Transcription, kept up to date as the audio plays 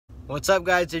What's up,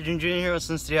 guys? Adrian Jr. here with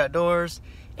Cincinnati Outdoors,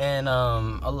 and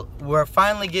we're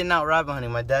finally getting out rabbit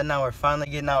hunting. My dad and I were finally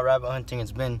getting out rabbit hunting.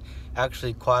 It's been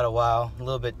actually quite a while, a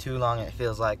little bit too long it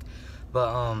feels like,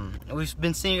 but we've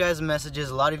been seeing you guys'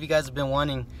 messages. A lot of you guys have been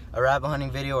wanting a rabbit hunting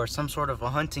video or some sort of a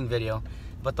hunting video,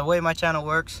 but the way my channel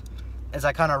works is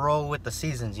I kind of roll with the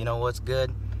seasons, you know, what's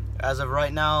good. As of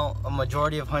right now, a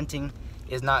majority of hunting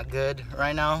is not good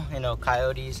right now, you know,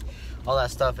 coyotes, all that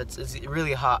stuff. It's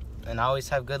really hot, and I always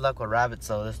have good luck with rabbits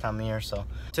though this time of year. So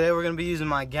today we're gonna be using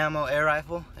my Gammo air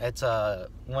rifle. It's a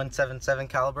 177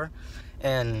 caliber,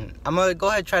 and I'm gonna go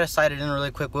ahead and try to sight it in really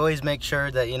quick. We always make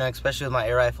sure that, you know, especially with my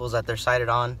air rifles, that they're sighted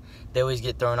on. They always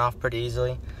get thrown off pretty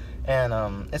easily, and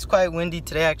it's quite windy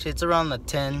today. Actually, it's around the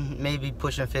 10, maybe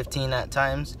pushing 15 at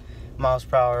times miles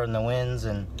per hour in the winds.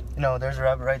 And you know, there's a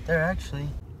rabbit right there. Actually,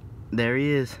 there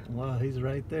he is. Wow, he's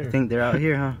right there. I think they're out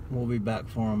here, huh? We'll be back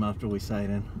for him after we sight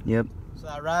in. Yep. So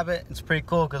that rabbit, it's pretty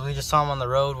cool because we just saw him on the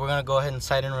road. We're gonna go ahead and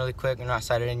sight in really quick. We're not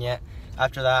sighted in yet.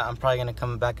 After that, I'm probably gonna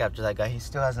come back after that guy. He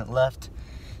still hasn't left,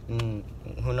 and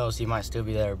who knows, he might still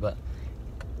be there, but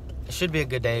it should be a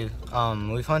good day.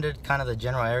 We've hunted kind of the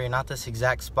general area, not this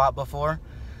exact spot before,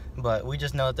 but we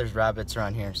just know that there's rabbits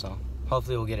around here, so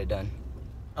hopefully we'll get it done.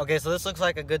 Okay, so this looks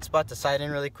like a good spot to sight in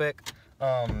really quick.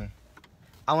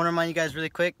 I want to remind you guys really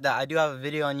quick that I do have a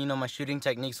video on, you know, my shooting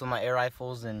techniques with my air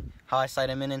rifles and how I sight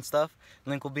them in and stuff.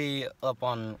 Link will be up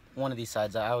on one of these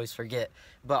sides. I always forget.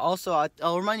 But also,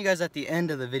 I'll remind you guys at the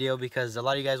end of the video, because a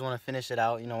lot of you guys want to finish it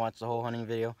out, you know, watch the whole hunting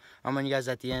video. I'll remind you guys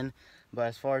at the end. But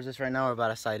as far as this right now, we're about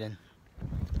to sight in.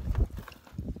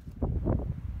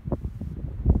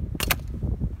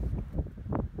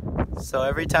 So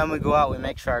every time we go out, we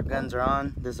make sure our guns are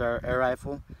on. This is our air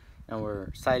rifle, and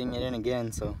we're sighting it in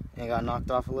again, so it got knocked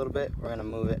off a little bit. We're gonna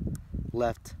move it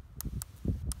left.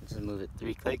 Just move it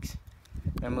 3 clicks.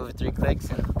 We're gonna move it 3 clicks,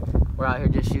 and we're out here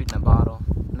just shooting a bottle,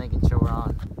 making sure we're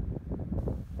on.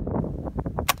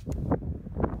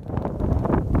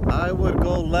 I would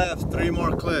go left 3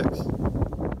 more clicks.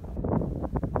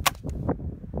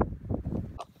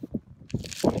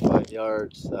 25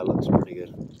 yards, that looks pretty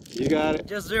good. You got it.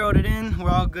 Just zeroed it in.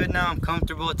 We're all good now. I'm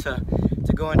comfortable to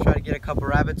go and try to get a couple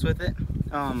rabbits with it.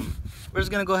 We're just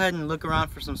gonna go ahead and look around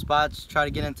for some spots, try to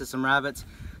get into some rabbits.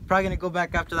 Probably gonna go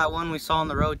back after that one we saw on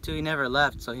the road too. He never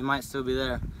left, so he might still be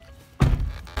there.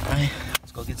 Alright,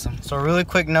 let's go get some. So really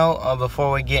quick note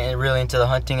before we get really into the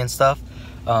hunting and stuff.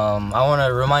 I want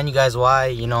to remind you guys why,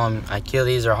 you know, I kill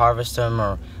these or harvest them,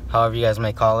 or however you guys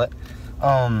may call it.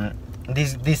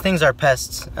 These things are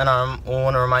pests, and I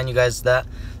want to remind you guys that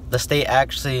the state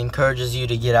actually encourages you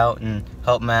to get out and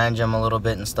help manage them a little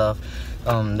bit and stuff.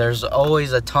 There's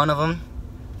always a ton of them,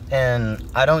 and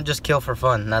I don't just kill for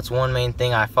fun. That's one main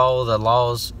thing. I follow the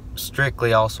laws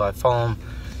strictly also. I follow them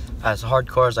as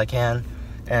hardcore as I can,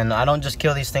 and I don't just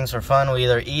kill these things for fun. We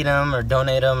either eat them or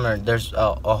donate them, or there's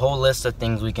a whole list of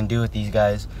things we can do with these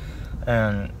guys.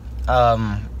 And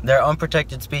they're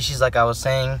unprotected species, like I was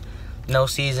saying. No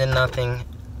season, nothing,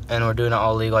 and we're doing it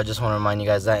all legal. I just want to remind you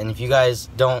guys that. And if you guys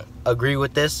don't agree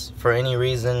with this for any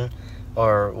reason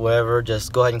or whatever,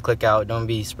 just go ahead and click out. Don't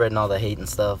be spreading all the hate and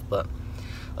stuff. But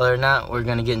other than that, we're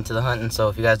gonna get into the hunting. So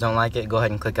if you guys don't like it, go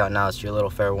ahead and click out now. It's your little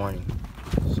fair warning.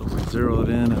 So we zeroed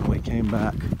in and we came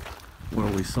back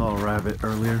where we saw a rabbit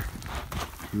earlier.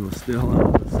 He was still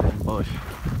in the same bush.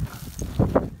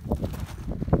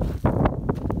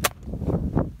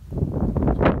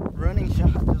 Running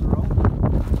shot, just roll.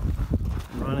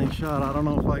 Running shot, I don't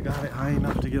know if I got it high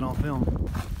enough to get on film.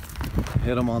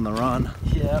 Hit him on the run.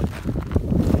 Yep.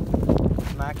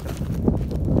 Smacked him.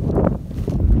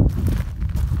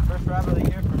 First rabbit of the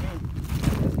year for me.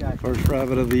 This guy. First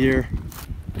rabbit of the year.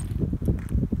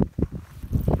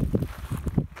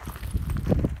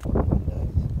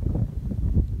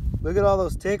 Look at all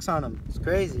those ticks on him. It's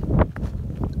crazy.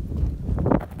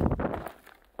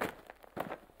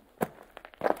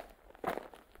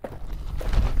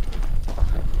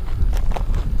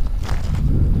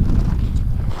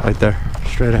 Right there,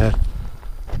 straight ahead.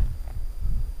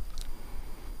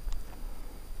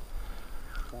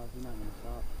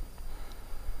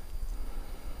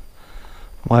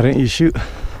 Why didn't you shoot?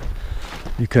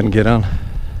 You couldn't get on?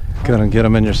 Couldn't get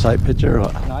him in your sight picture or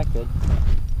what? No, I could.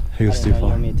 He was too You far.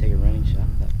 want me to take a running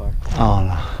shot that far? Oh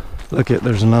no. Look at,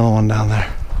 there's another one down there.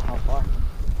 How far?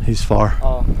 He's far.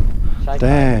 Oh.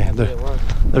 Dang,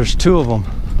 there's 2 of them.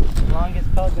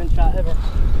 Longest pellet gun shot ever.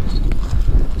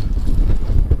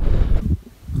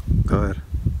 Go ahead.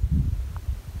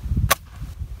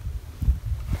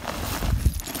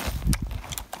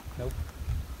 Nope.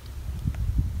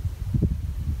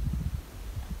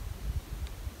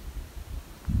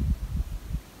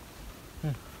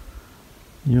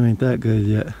 You ain't that good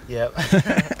yet. Yep.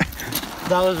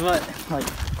 That was what, like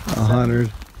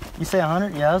 100. You say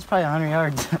 100? Yeah, that was probably 100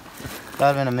 yards. That would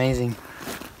have been amazing.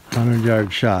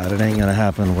 100-yard shot. It ain't gonna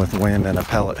happen with wind and a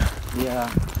pellet.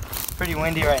 Yeah. It's pretty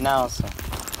windy right now, so.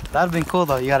 That would have been cool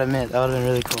though, you gotta admit. That would have been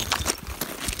really cool.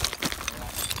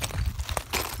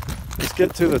 Let's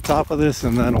get to the top of this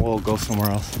and then we'll go somewhere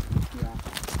else. Yeah.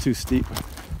 It's too steep.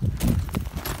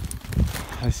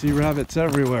 I see rabbits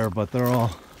everywhere, but they're all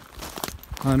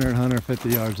 100, 150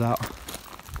 yards out.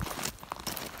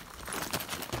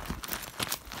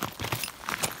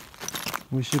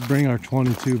 We should bring our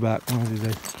 22 back one of these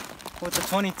days. With the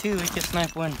 22, we could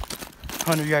snipe one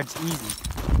 100 yards easy.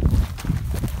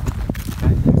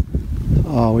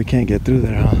 Oh, we can't get through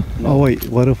there, huh? No. Oh wait,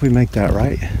 what if we make that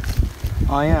right?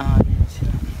 Oh yeah, I didn't see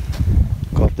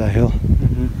that. Go up that hill.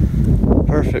 Mm-hmm.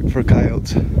 Perfect for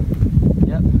coyotes.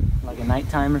 Yep, like at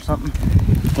nighttime or something.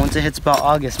 Once it hits about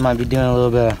August, might be doing a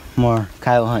little bit more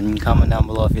coyote hunting. Comment down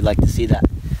below if you'd like to see that.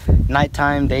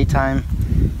 Nighttime, daytime,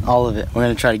 all of it. We're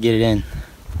gonna try to get it in.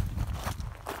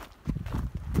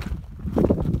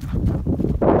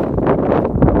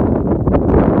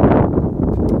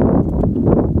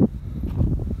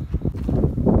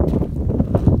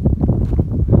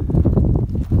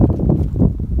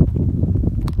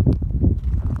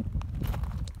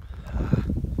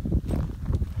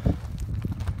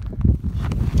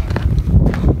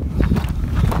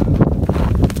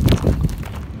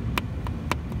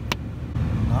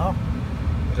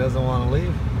 Doesn't want to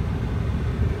leave.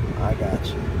 I got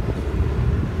you.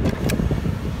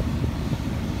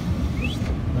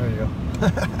 There you go.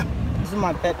 This is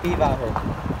my pet peeve out here.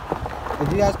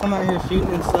 If you guys come out here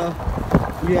shooting and stuff,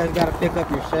 you guys gotta pick up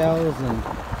your shells and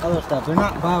other stuff. They're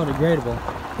not biodegradable.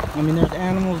 I mean, there's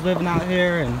animals living out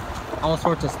here and all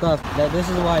sorts of stuff. This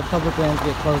is why public lands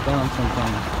get closed down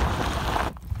sometimes.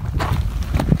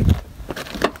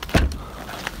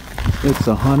 It's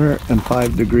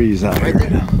 105 degrees out here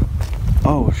right now.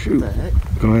 Oh shoot. What the heck?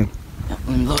 Go ahead. Yep,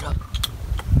 let me load up.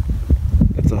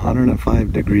 It's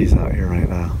 105 degrees out here right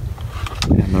now.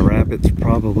 And the rabbits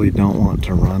probably don't want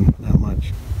to run that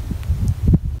much.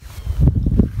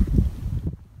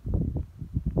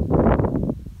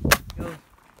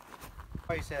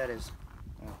 What you say that is?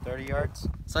 30 yards.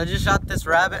 So I just shot this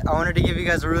rabbit. I wanted to give you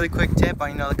guys a really quick tip on,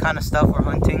 you know, the kind of stuff we're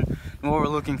hunting and what we're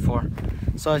looking for.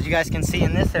 So as you guys can see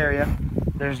in this area,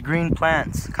 there's green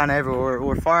plants kind of everywhere.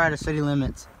 We're far out of city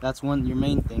limits. That's your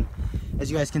main thing. As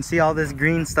you guys can see, all this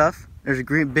green stuff. There's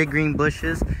big green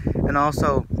bushes, and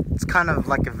also it's kind of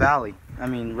like a valley. I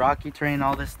mean, rocky terrain,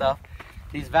 all this stuff.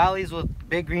 These valleys with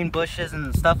big green bushes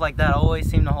and stuff like that always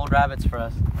seem to hold rabbits for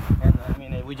us. And I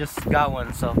mean, we just got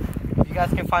one. So if you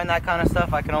guys can find that kind of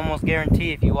stuff, I can almost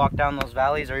guarantee if you walk down those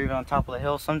valleys or even on top of the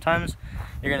hill, sometimes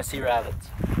you're gonna see rabbits.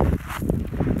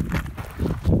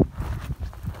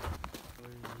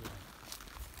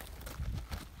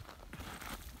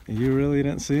 You really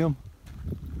didn't see him?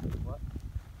 What?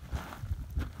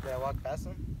 Did I walk past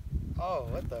him? Oh,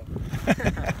 what the?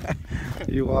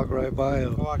 You walked right by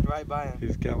him. I walked right by him.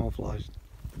 He's camouflaged.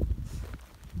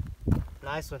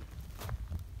 Nice one.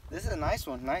 This is a nice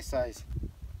one, nice size.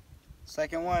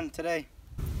 Second one today.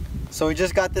 So we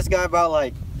just got this guy about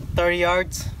like 30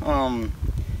 yards.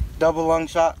 Double lung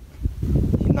shot.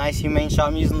 Nice humane shot.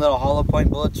 I'm using little hollow point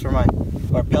bullets for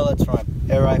pellets for my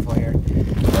air rifle here.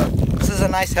 This is a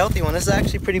nice healthy one. This is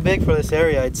actually pretty big for this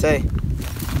area, I'd say.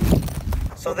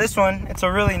 So this one, it's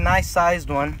a really nice sized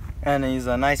one, and he's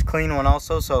a nice clean one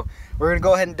also. So we're gonna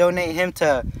go ahead and donate him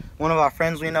to one of our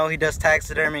friends we know. He does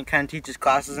taxidermy and kind of teaches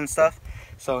classes and stuff.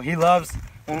 So he loves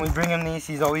when we bring him these.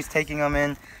 He's always taking them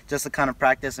in just to kind of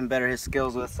practice and better his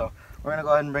skills with. So we're gonna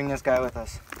go ahead and bring this guy with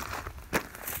us.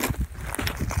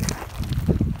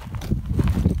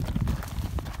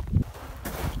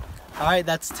 All right,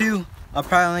 that's two. I'll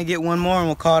probably only get one more and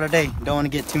we'll call it a day. Don't want to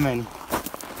get too many.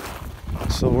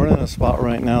 So we're in a spot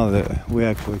right now that we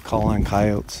actually call in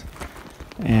coyotes,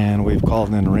 and we've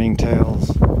called in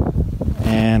ringtails,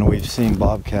 and we've seen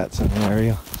bobcats in the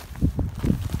area.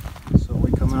 So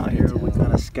we come out here, we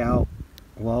kind of scout.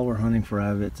 While we're hunting for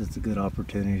rabbits, it's a good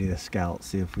opportunity to scout,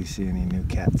 see if we see any new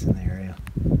cats in the area.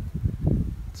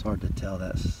 It's hard to tell,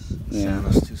 that sound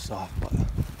is too soft, but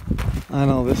I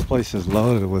know this place is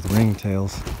loaded with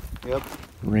ringtails. Yep.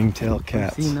 Ringtail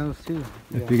cats. I've seen those too.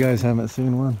 If you guys haven't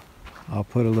seen one, I'll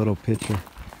put a little picture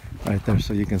right there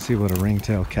so you can see what a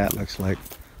ringtail cat looks like.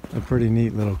 They're pretty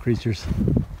neat little creatures.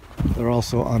 They're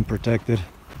also unprotected.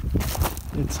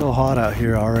 It's so hot out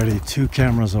here already. 2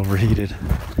 cameras overheated.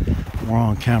 We're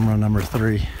on camera number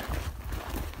 3.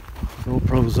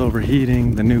 GoPro's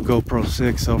overheating. The new GoPro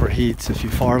 6 overheats if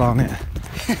you fart on it.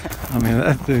 I mean,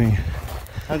 that thing.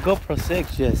 On GoPro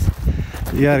 6, just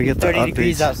You gotta get the 30 updates.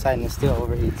 degrees outside and it still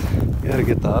overheats. You gotta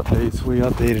get the updates. We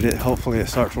updated it. Hopefully it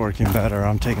starts working better.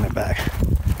 I'm taking it back.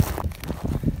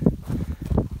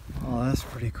 Oh, that's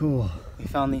pretty cool. We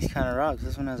found these kind of rocks.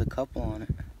 This one has a couple on it.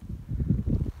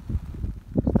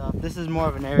 So this is more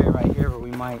of an area right here where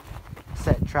we might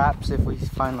set traps if we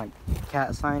find like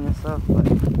cat sign and stuff, but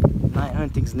night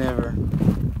hunting's never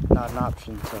not an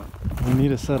option. So We need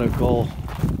to set a goal.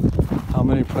 How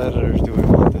many predators do we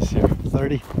want this year?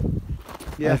 30?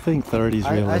 yeah, I think 30 is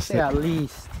I realistic. say at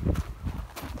least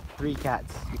 3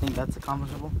 cats. You think that's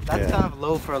accomplishable? That's Yeah. kind of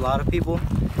low for a lot of people,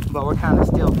 but we're kind of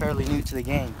still fairly new to the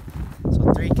game.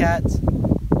 So 3 cats,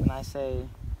 and I say,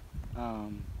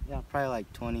 yeah, probably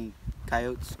like 20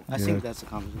 coyotes. I Yeah. think that's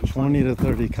accomplishable. 20 to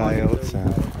 30 coyotes 30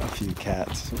 and coyotes. a few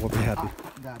cats. We'll be happy.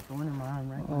 Got a thorn in my arm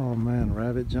right now. Oh man,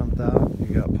 rabbit jumped out. You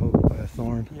got poked by a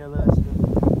thorn. Yeah, that's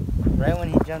good. Right when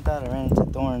he jumped out, I ran into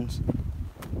thorns.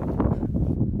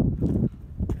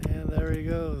 And there he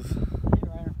goes. He's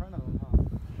right in front of him, huh?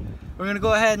 We're gonna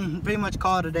go ahead and pretty much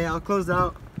call it a day. I'll close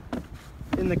out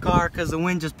in the car because the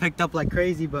wind just picked up like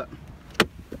crazy, but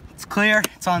it's clear,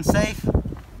 it's on safe.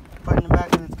 Putting it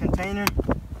back in its container.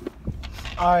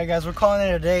 Alright guys, we're calling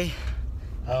it a day.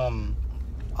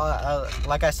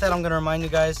 Like I said, I'm gonna remind you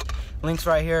guys, links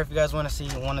right here if you guys want to see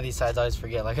one of these sides. I always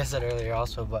forget, like I said earlier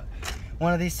also, but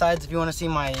one of these sides if you want to see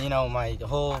my, my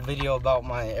whole video about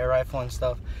my air rifle and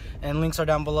stuff. And links are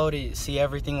down below to see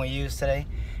everything we use today.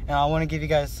 And I want to give you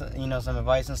guys, some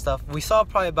advice and stuff. We saw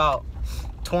probably about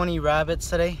 20 rabbits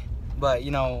today, but a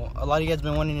lot of you guys have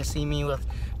been wanting to see me with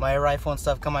my air rifle and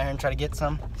stuff come out here and try to get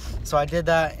some. So I did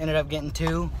that, ended up getting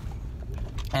 2.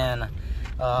 And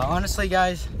honestly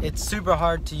guys, it's super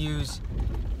hard to use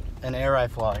an air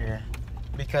rifle out here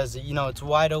because it's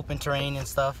wide open terrain and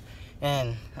stuff,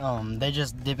 and they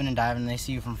just dipping and diving and they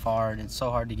see you from far and it's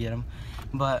so hard to get them.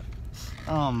 But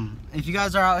if you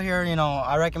guys are out here,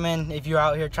 I recommend if you're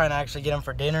out here trying to actually get them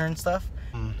for dinner and stuff,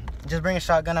 just bring a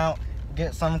shotgun out,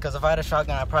 get some, because if I had a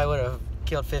shotgun I probably would have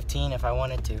killed 15 if I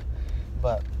wanted to.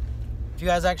 But if you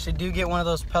guys actually do get one of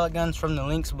those pellet guns from the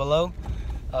links below,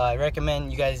 I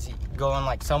recommend you guys go in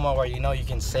like somewhere where you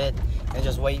can sit and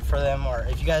just wait for them, or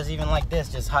if you guys even like this,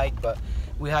 just hike. But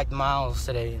we hiked miles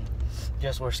today and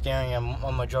just we're scaring them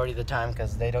a majority of the time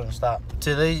because they don't stop.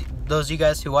 To those of you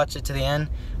guys who watch it to the end,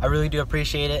 I really do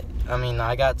appreciate it. I mean,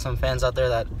 I got some fans out there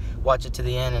that watch it to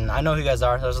the end, and I know who you guys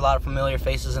are. There's a lot of familiar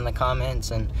faces in the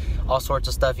comments and all sorts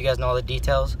of stuff. You guys know all the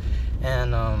details.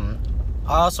 And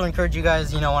I also encourage you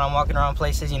guys, when I'm walking around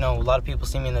places, a lot of people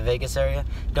see me in the Vegas area.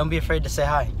 Don't be afraid to say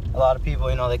hi. A lot of people,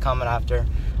 they comment after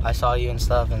I saw you and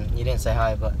stuff and you didn't say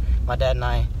hi. But my dad and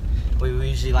I, we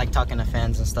usually like talking to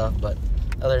fans and stuff. But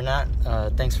other than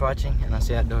that, thanks for watching, and I'll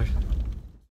see you outdoors.